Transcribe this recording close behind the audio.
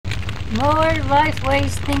More life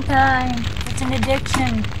wasting time. It's an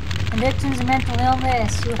addiction. Addiction's a mental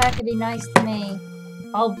illness. You have to be nice to me.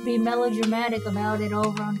 I'll be melodramatic about it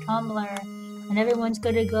over on Tumblr. And everyone's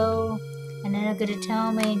gonna go. And then they're gonna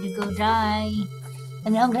tell me to go die.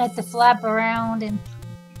 And then I'm gonna have to flap around and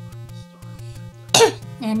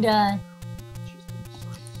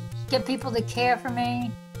get people to care for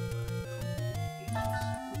me.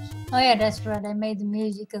 Oh yeah, that's right. I made the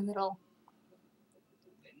music a little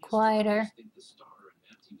quieter.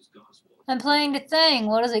 I'm playing the thing.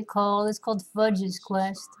 What is it called? It's called Fudge's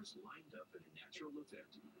Quest.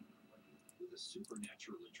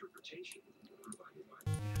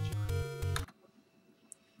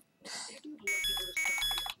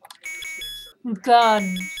 God,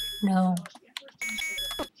 no.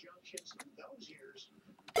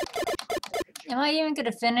 Am I even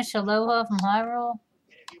gonna finish Aloha from Hyrule?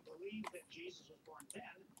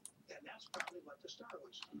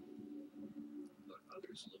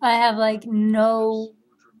 I have like no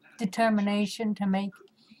determination to make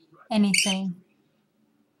anything.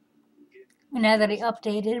 Now that I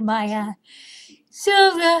updated my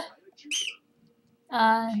Zelda,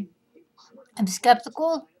 I'm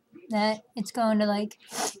skeptical that it's going to like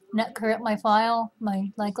not corrupt my file,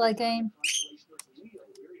 my like game.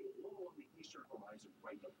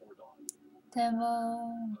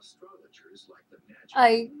 Demo.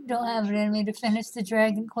 I don't have it in me to finish the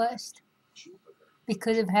Dragon Quest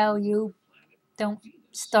because of how you don't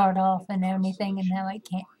start off and everything, and how I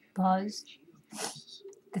can't pause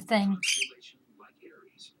the thing.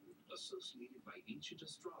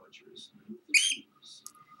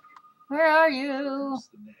 Where are you?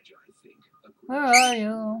 Where are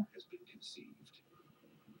you?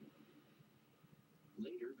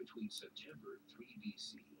 Later, between September 3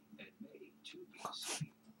 BC and May 2 BC,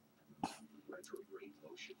 retrograde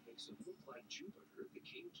motion makes it look like Jupiter, the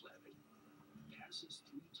king planet, passes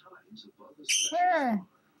 3 times above a special star.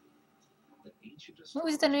 What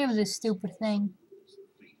was the name of this stupid thing?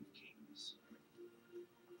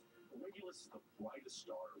 Regulus is the brightest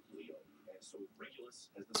star of Leo, and so Regulus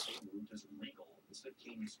has the same root as Regal. It's the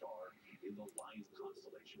king star in the Lion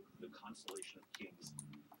constellation, the constellation of kings.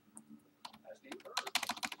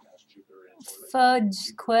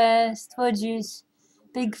 Fudge Quest. Fudges.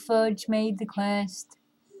 Big Fudge made the quest.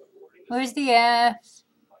 Where's the F?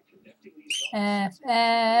 F.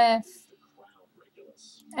 F.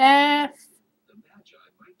 F.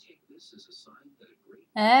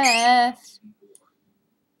 F.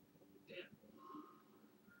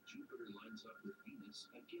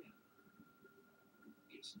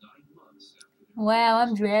 Wow,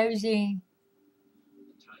 I'm drowsy.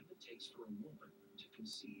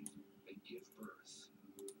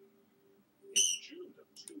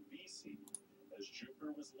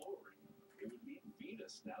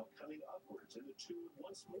 Now coming upwards, and the two would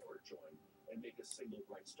once more join and make a single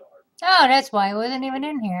bright star. Oh, that's why it wasn't even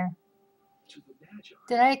in here.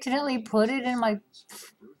 Did I accidentally put it in my...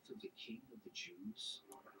 birth of the king of the Jews,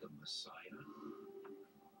 the Messiah?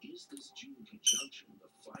 Is this June conjunction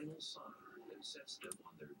the final sign that sets them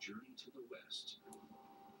on their journey to the west?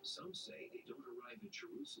 Some say they don't arrive in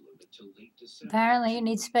Jerusalem until late December. Apparently it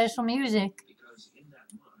needs special music. Because in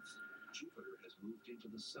that month, Jupiter has moved into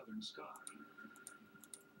the southern sky.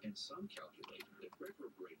 And some calculate that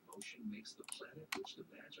retrograde motion makes the planet which the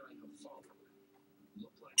Magi have followed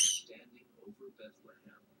look like it's standing over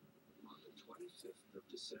Bethlehem on the 25th of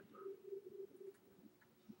December.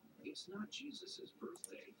 It's not Jesus'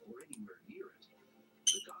 birthday or anywhere near it.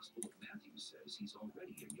 The Gospel of Matthew says he's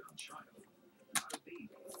already a young child, not a baby.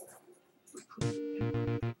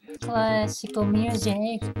 Classical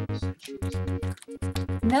music.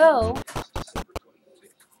 No.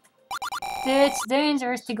 It's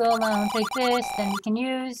dangerous to go alone. Take this, then you can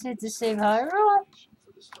use it to save Hyrule.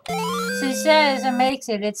 So he says it makes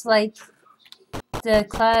it. It's like the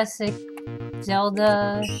classic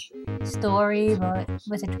Zelda story, but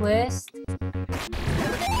with a twist.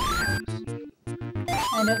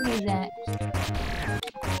 I don't need that.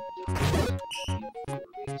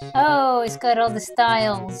 Oh, it's got all the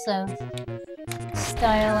styles of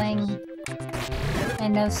styling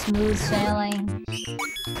and no smooth sailing.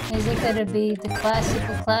 Is it gonna be the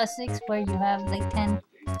classical classics where you have like 10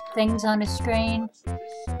 things on the screen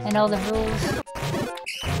and all the rules?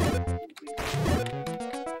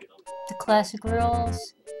 The classic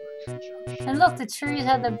rules. And look, the trees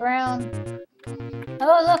have the brown.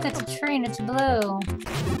 Oh look, it's a tree and it's blue.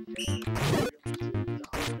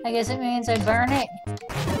 I guess it means I burn it.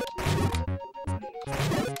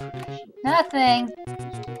 Nothing.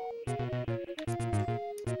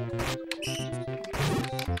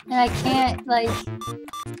 And I can't, like...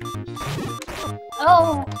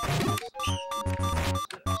 Oh!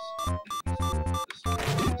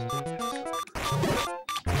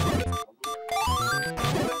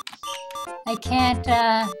 I can't,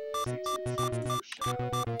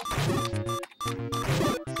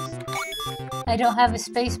 I don't have a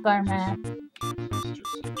spacebar map.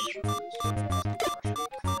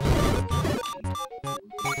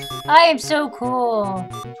 I am so cool!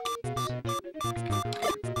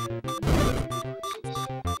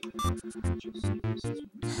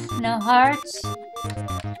 No hearts?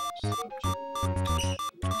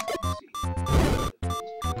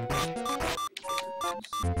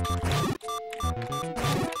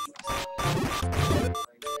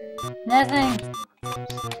 Nothing.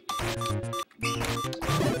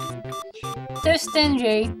 They're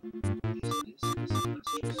stingy.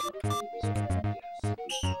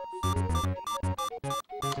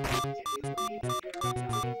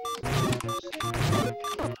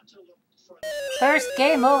 First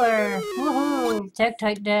game over! Woohoo!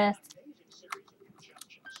 Tech-tight death.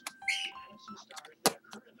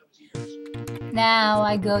 Now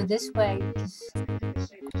I go this way.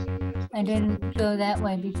 I didn't go that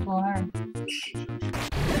way before.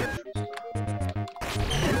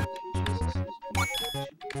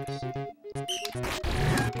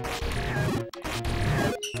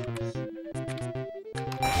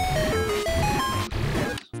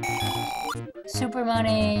 Super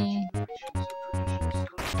money.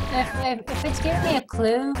 If it's giving me a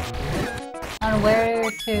clue on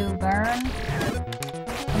where to burn,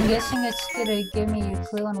 I'm guessing it's gonna give me a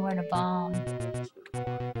clue on where to bomb.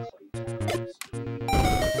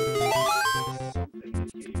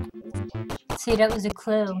 See, that was a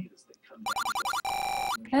clue.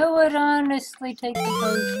 Who would honestly take the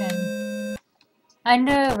potion? I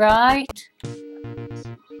know, right?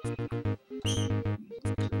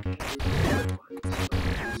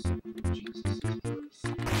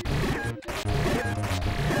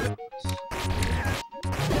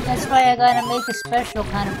 That's why I gotta make a special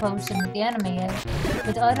kind of potion with the enemy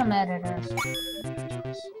with item editor.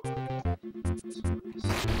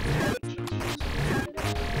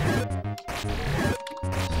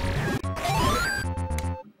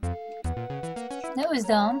 That was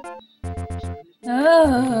dumb.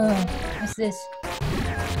 Oh, what's this?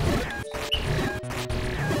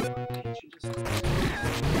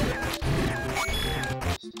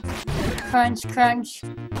 Crunch, crunch.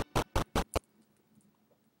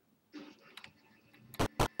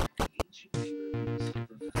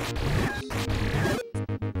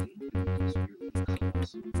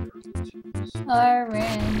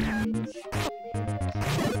 Orange.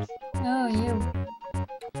 Oh, you.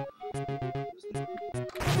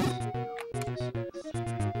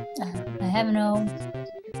 I have no.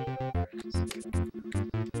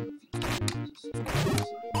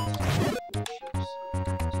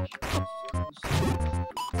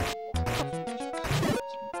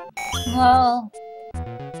 Well.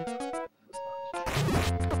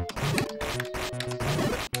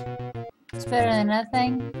 It's better than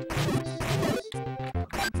nothing.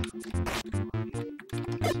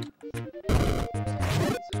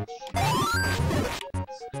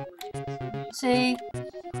 See,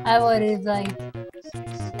 I would have like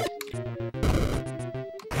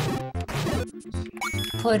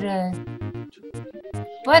put a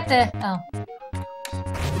what the oh.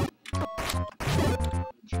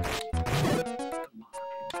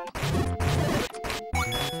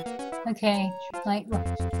 Okay, like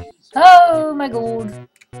oh my god.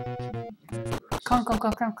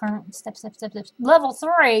 Step. Level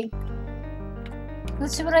 3.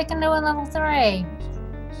 Let's see what I can do in level 3.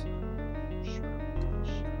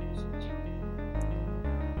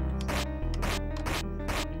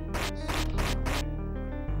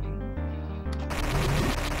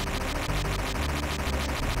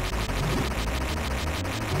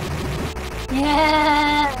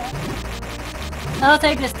 Yeah! I'll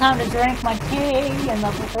take this time to drink my tea in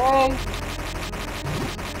level 3.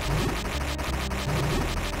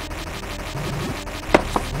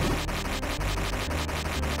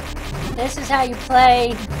 This is how you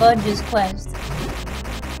play Fudge's Quest.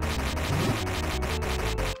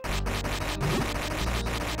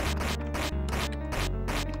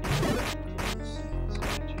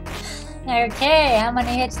 Okay, how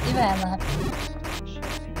many hits do I have left?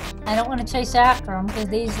 I don't want to chase after them because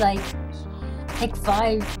these like take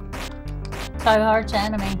 5 hearts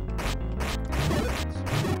enemy.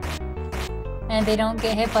 And they don't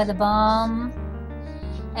get hit by the bomb.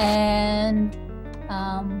 And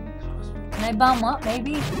can I bomb up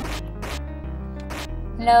maybe?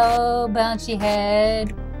 Hello, bouncy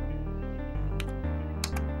head.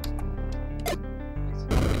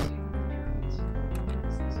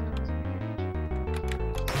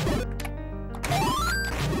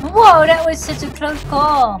 Whoa, that was such a close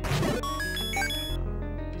call.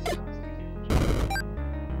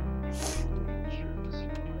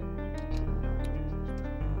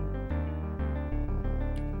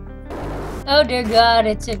 Oh dear God,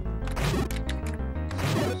 it's a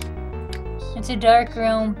dark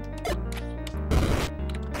room.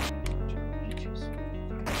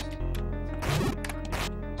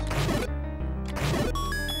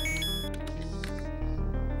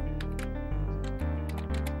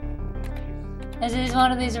 Is this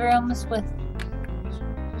one of these rooms with...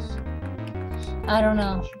 I don't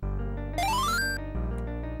know.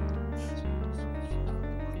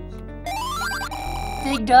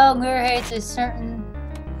 Big dog here hates a certain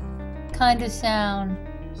kind of sound.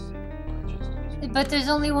 But there's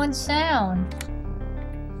only one sound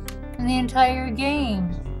in the entire game.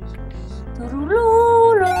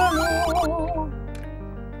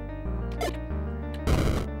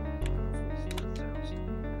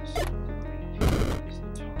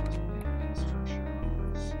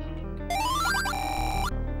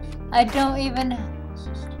 I don't even...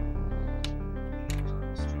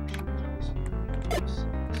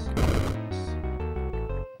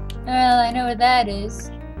 Well, I know what that is.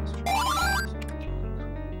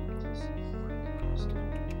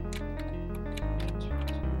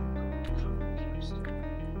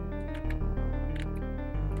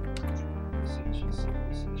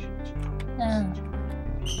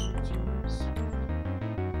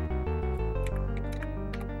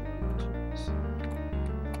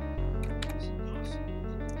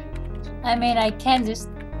 I mean, I can just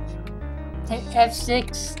hit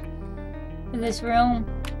F6 in this room.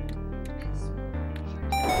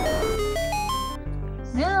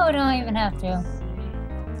 No, I don't even have to.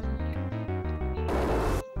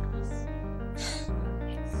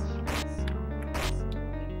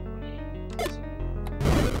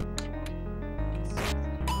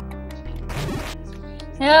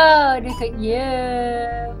 No, look at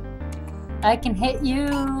you. I can hit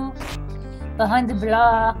you behind the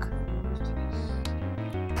block.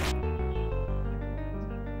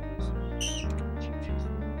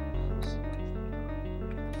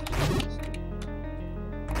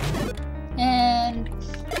 And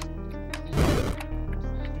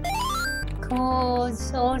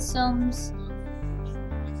codes, awesomes.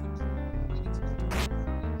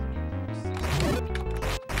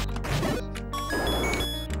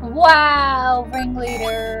 Wow,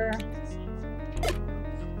 ringleader.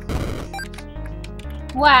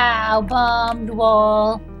 Wow, bombed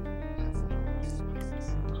wall.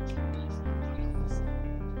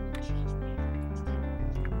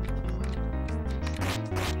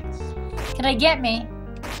 Can I get me?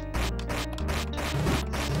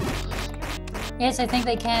 Yes, I think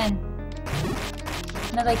they can.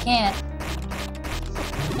 No, they can't.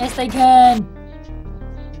 Yes, they can.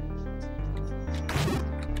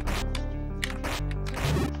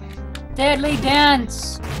 Deadly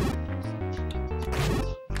dance.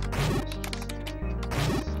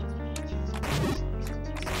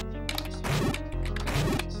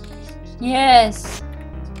 Yes.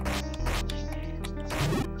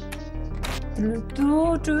 Do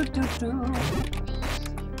do do do do.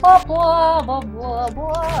 Blah, blah, blah, blah,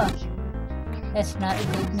 blah. That's not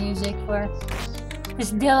good music for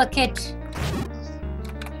this delicate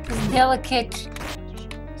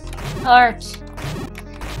art.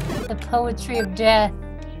 The poetry of death.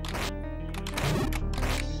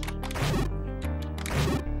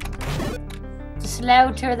 To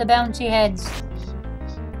slaughter the bounty heads.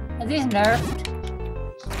 Are these nerfed?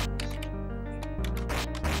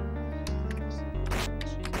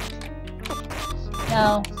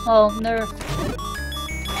 No. Oh, nerfed.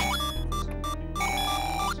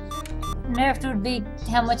 Nerfed would be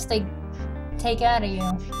how much they take out of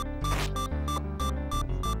you.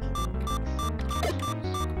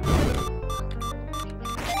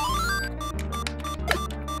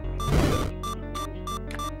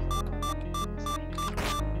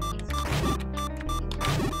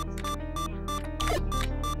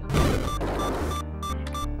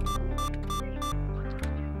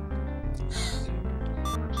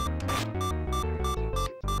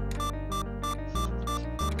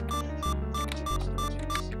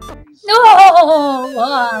 Oh,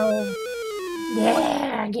 wow.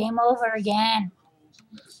 Yeah, game over again.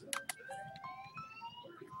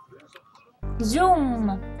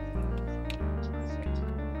 Zoom.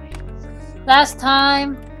 Last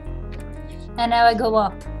time. And now I go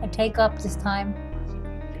up. I take up this time.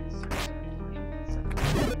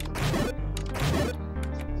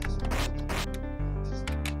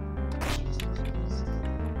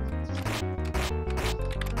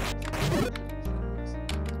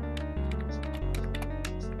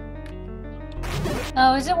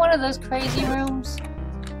 Oh, is it one of those crazy rooms?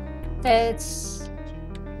 That's...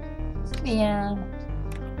 yeah.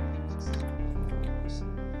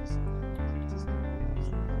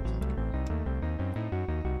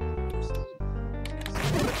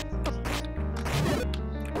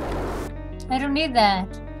 I don't need that.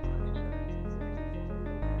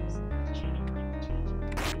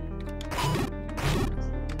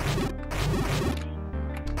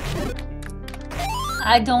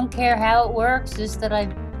 I don't care how it works, just that I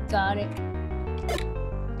got it.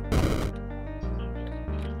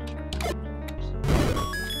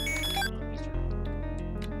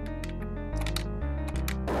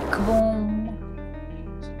 Kaboom.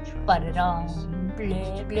 Ba-da-dum.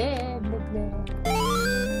 Blah, blah, blah, blah.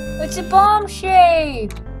 It's a bomb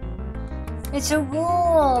shape! It's a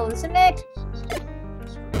rule, isn't it?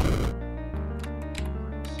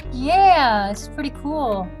 Yeah, it's pretty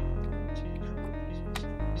cool.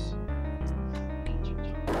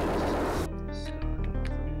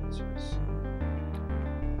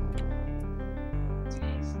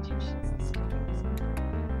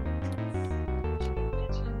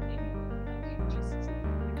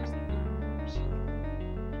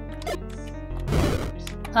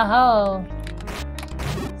 Oh.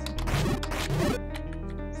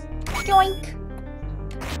 Yoink.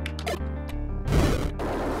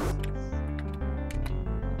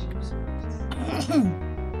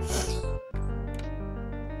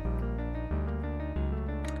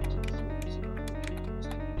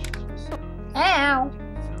 Ow.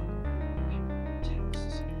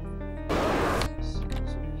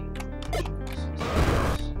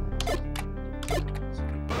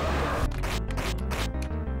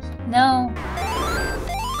 No.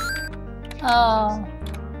 Oh.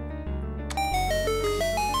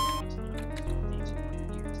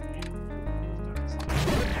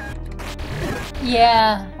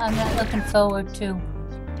 Yeah, I'm not looking forward to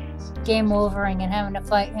game overing and having to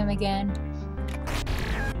fight him again.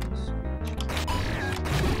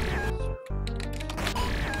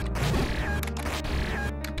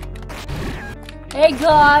 Hey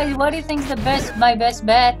guys, what do you think's my best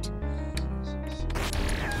bet?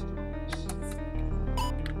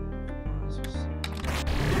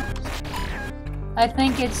 I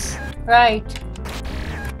think it's right.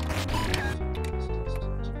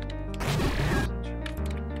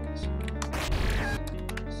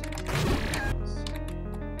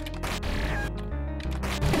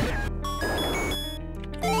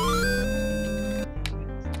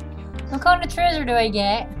 What kind of treasure do I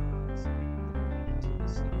get?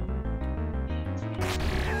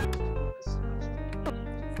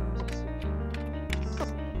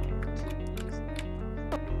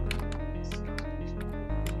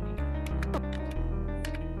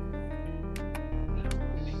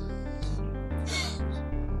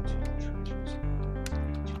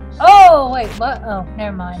 Oh, wait, what? Oh,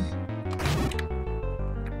 never mind.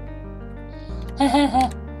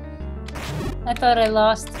 I thought I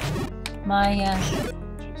lost my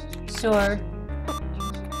sword.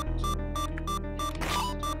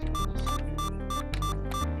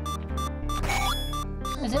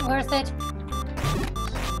 Is it worth it?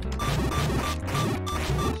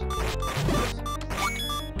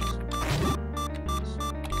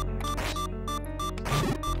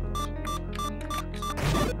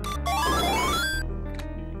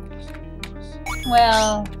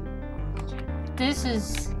 Well, this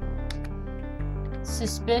is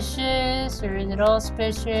suspicious, or is it all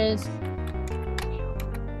suspicious?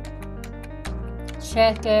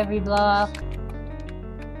 Check every block.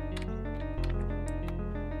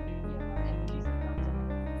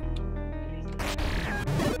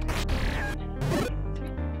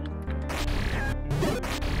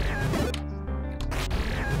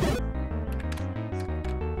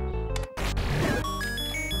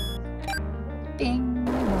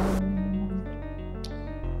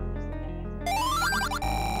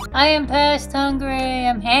 I am past hungry,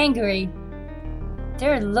 I'm hangry.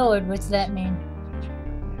 Dear Lord, what's that mean?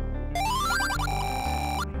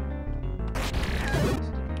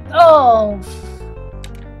 Oh!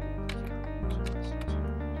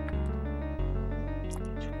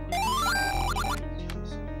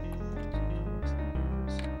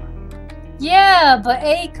 Yeah, but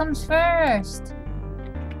A comes first.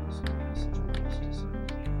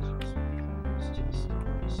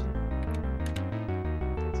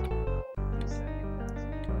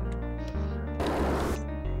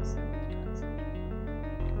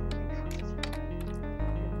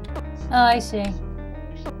 Oh, I see.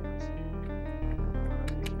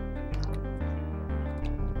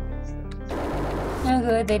 No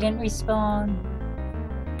good, they didn't respawn.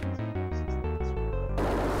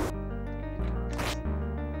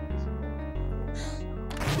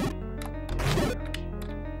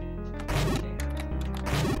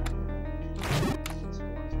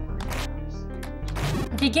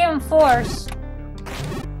 If you give them force,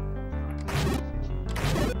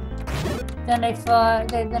 then they fly.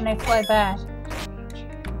 Then they fly back.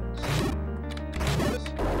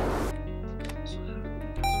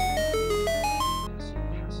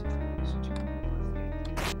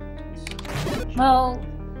 Well,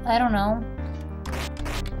 I don't know.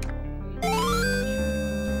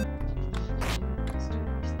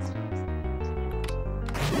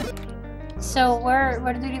 So where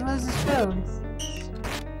did he lose his food?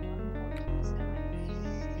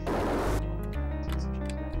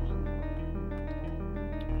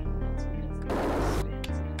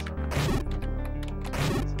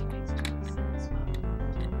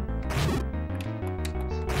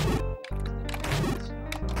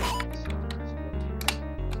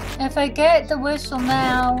 If I get the whistle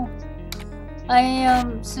now, I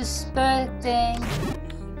am suspecting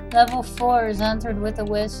level 4 is entered with a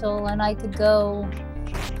whistle, and I could go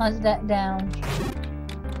hunt that down.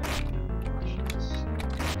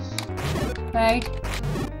 Right?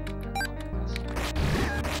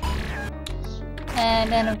 And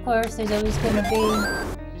then of course there's always gonna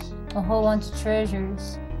be a whole bunch of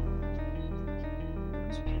treasures.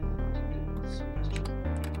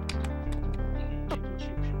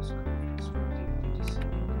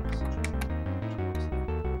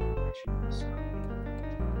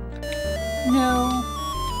 No.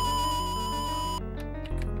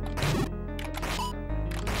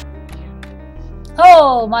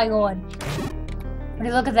 Oh my god. Would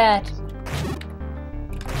you look at that?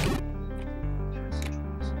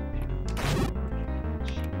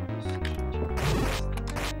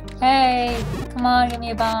 Hey, come on, give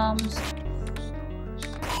me bombs.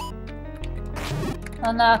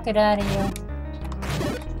 I'll knock it out of you.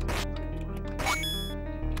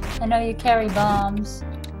 I know you carry bombs.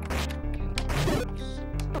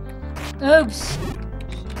 Oops.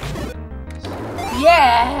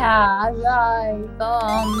 Yeah! Alright,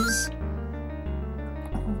 bombs.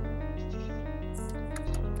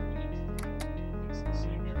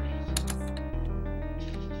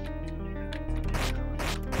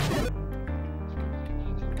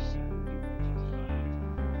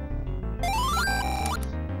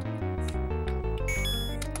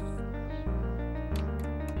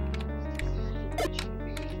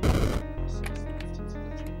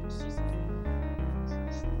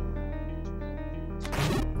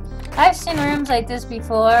 I've seen rooms like this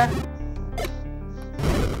before,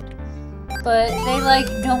 but they like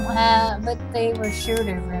don't have, but they were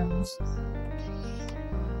shorter rooms.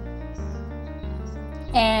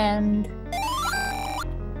 And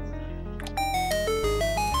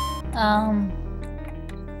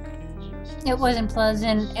it wasn't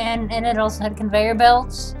pleasant, and it also had conveyor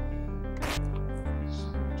belts.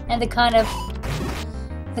 And the kind of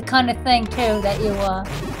thing too that you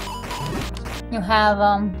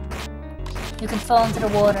have you can fall into the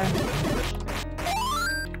water.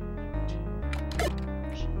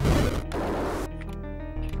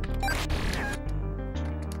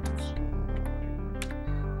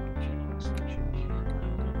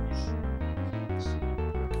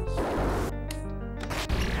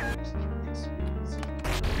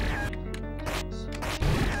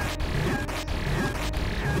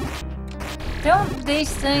 Don't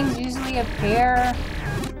these things usually appear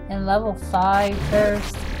in level 5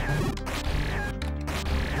 first?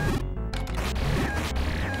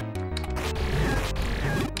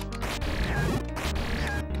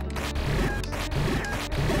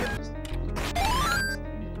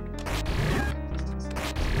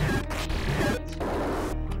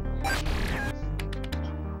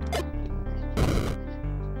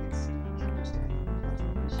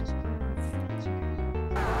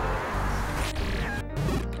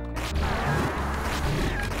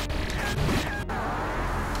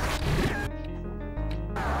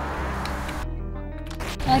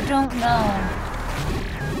 I don't know.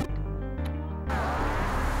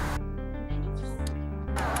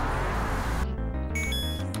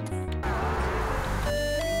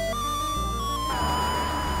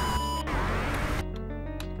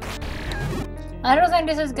 I don't think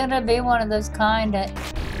this is gonna be one of those kind that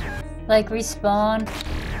like respawn.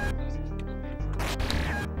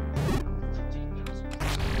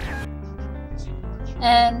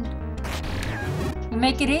 And you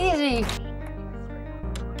make it easy.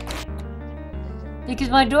 Because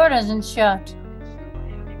my door doesn't shut.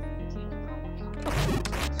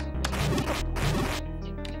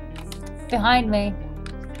 Behind me.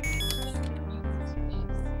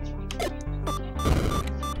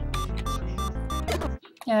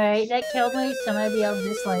 Alright, that killed me, so maybe I'll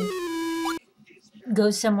just like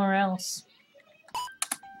go somewhere else.